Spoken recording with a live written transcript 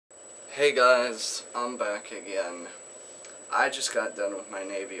Hey guys, I'm back again. I just got done with my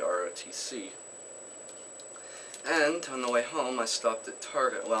Navy ROTC. And on the way home I stopped at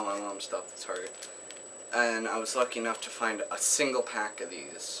Target. Well, my mom stopped at Target. And I was lucky enough to find a single pack of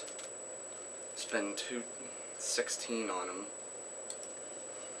these. Spend $2.16 on them.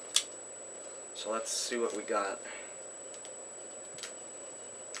 So let's see what we got.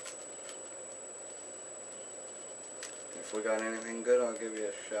 If we got anything good, I'll give you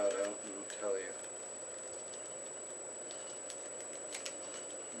a shout out and tell you.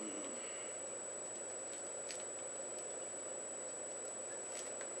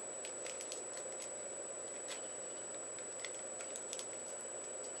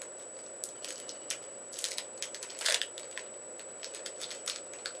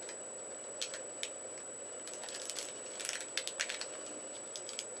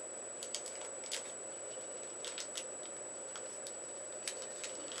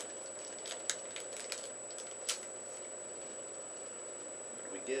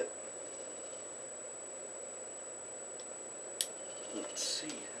 Get. Let's see.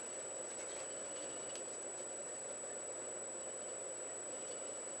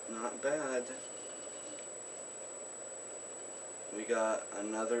 Not bad. We got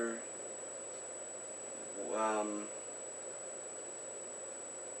another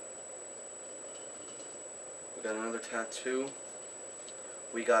tattoo.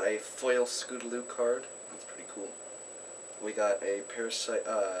 We got a foil Scootaloo card. That's pretty cool. We got a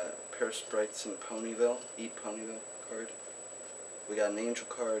Parasprites in Ponyville, Eat Ponyville card. We got an Angel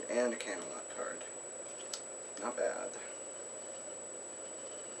card and a Camelot card. Not bad.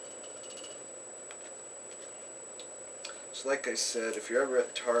 So like I said, if you're ever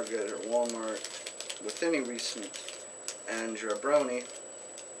at Target or Walmart with any recent and you're a brony,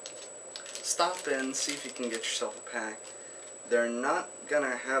 stop in, see if you can get yourself a pack. They're not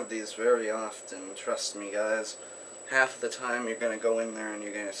gonna have these very often, trust me guys. Half of the time you're going to go in there and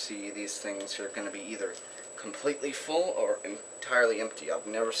you're going to see these things are going to be either completely full or entirely empty. I've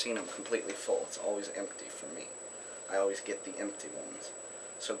never seen them completely full. It's always empty for me. I always get the empty ones.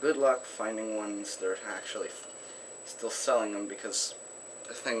 So good luck finding ones that are actually still selling them, because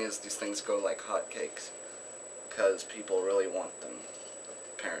the thing is, these things go like hotcakes because people really want them,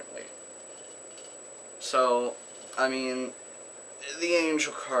 apparently. So, I mean, the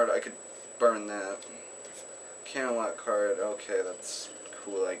Angel card, I could burn that. Camelot card, okay, that's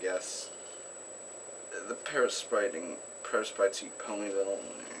cool, I guess. The Parasprites Eat Ponyville,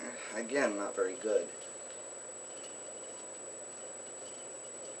 again, not very good.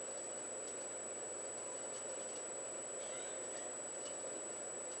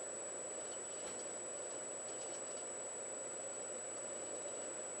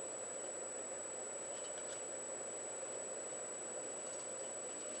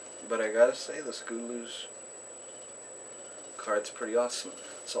 But I gotta say, the Scootaloo's card's pretty awesome.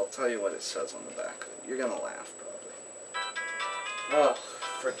 So I'll tell you what it says on the back. You're gonna laugh, probably. Oh,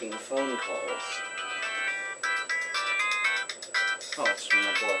 freaking phone calls. Oh, it's from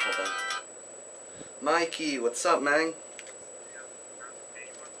my boy. Hold on. Mikey, what's up, man?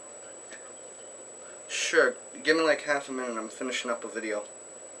 Sure. Give me like half a minute. I'm finishing up a video.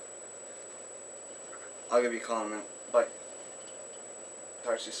 I'll give you a call in a minute. Bye.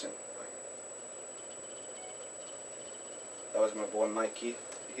 Talk to you soon. That was my boy Mikey.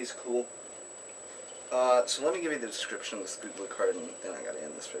 He's cool. So let me give you the description of the Scootaloo card, and then I gotta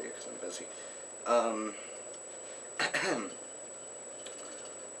end this video because I'm busy.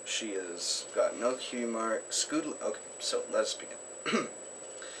 She has got no cue mark. Scootaloo. Okay, so let's begin.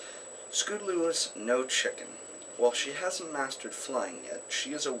 Scootaloo is no chicken. While she hasn't mastered flying yet,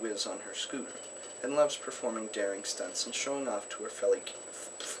 she is a whiz on her scooter, and loves performing daring stunts and showing off to her fellow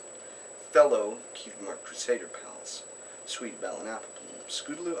cue mark Crusader pals. Sweet Belle and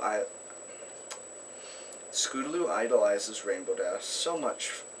Applebloom. Scootaloo idolizes Rainbow Dash so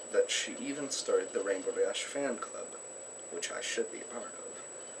much that she even started the Rainbow Dash fan club, which I should be a part of.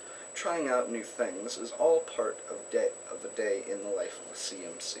 Trying out new things is all part of a day in the life of a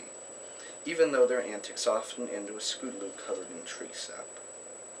CMC, even though their antics often end with Scootaloo covered in tree sap.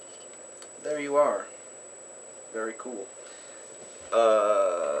 There you are. Very cool.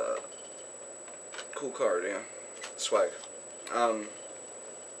 Cool card, yeah. Swag. Lord,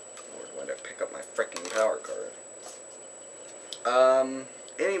 why'd I pick up my freaking power card?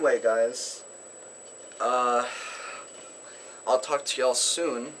 Anyway, guys, I'll talk to y'all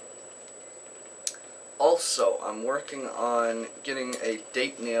soon. Also, I'm working on getting a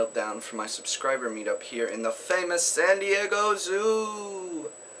date nailed down for my subscriber meetup here in the famous San Diego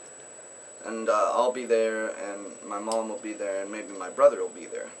Zoo. And I'll be there, and my mom will be there, and maybe my brother will be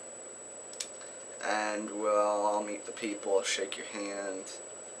there. and, well, I'll meet the people, shake your hand.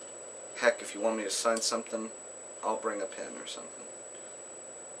 Heck, if you want me to sign something, I'll bring a pen or something.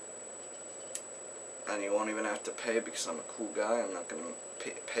 And you won't even have to pay because I'm a cool guy. I'm not going to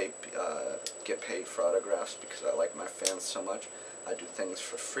get paid for autographs because I like my fans so much. I do things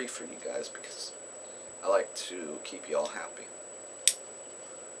for free for you guys because I like to keep you all happy.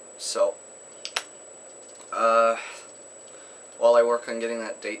 So, while I work on getting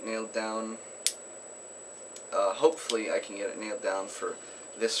that date nailed down, hopefully I can get it nailed down for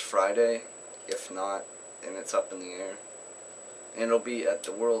this Friday. If not, and it's up in the air. And it'll be at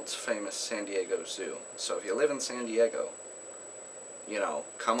the world's famous San Diego Zoo. So if you live in San Diego, you know,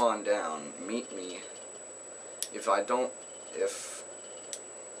 come on down, meet me. If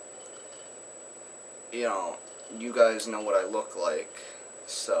you know, you guys know what I look like,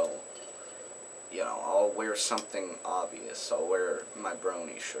 so, you know, I'll wear something obvious. I'll wear my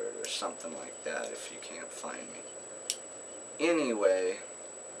brony shirt or something like that if you can't find me. Anyway,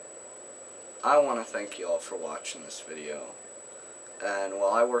 I want to thank you all for watching this video. And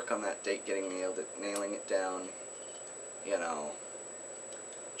while I work on that date getting nailing it down, you know,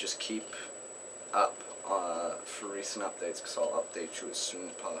 just keep up for recent updates because I'll update you as soon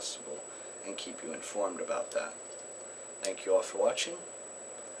as possible and keep you informed about that. Thank you all for watching,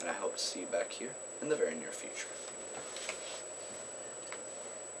 and I hope to see you back here in the very near future.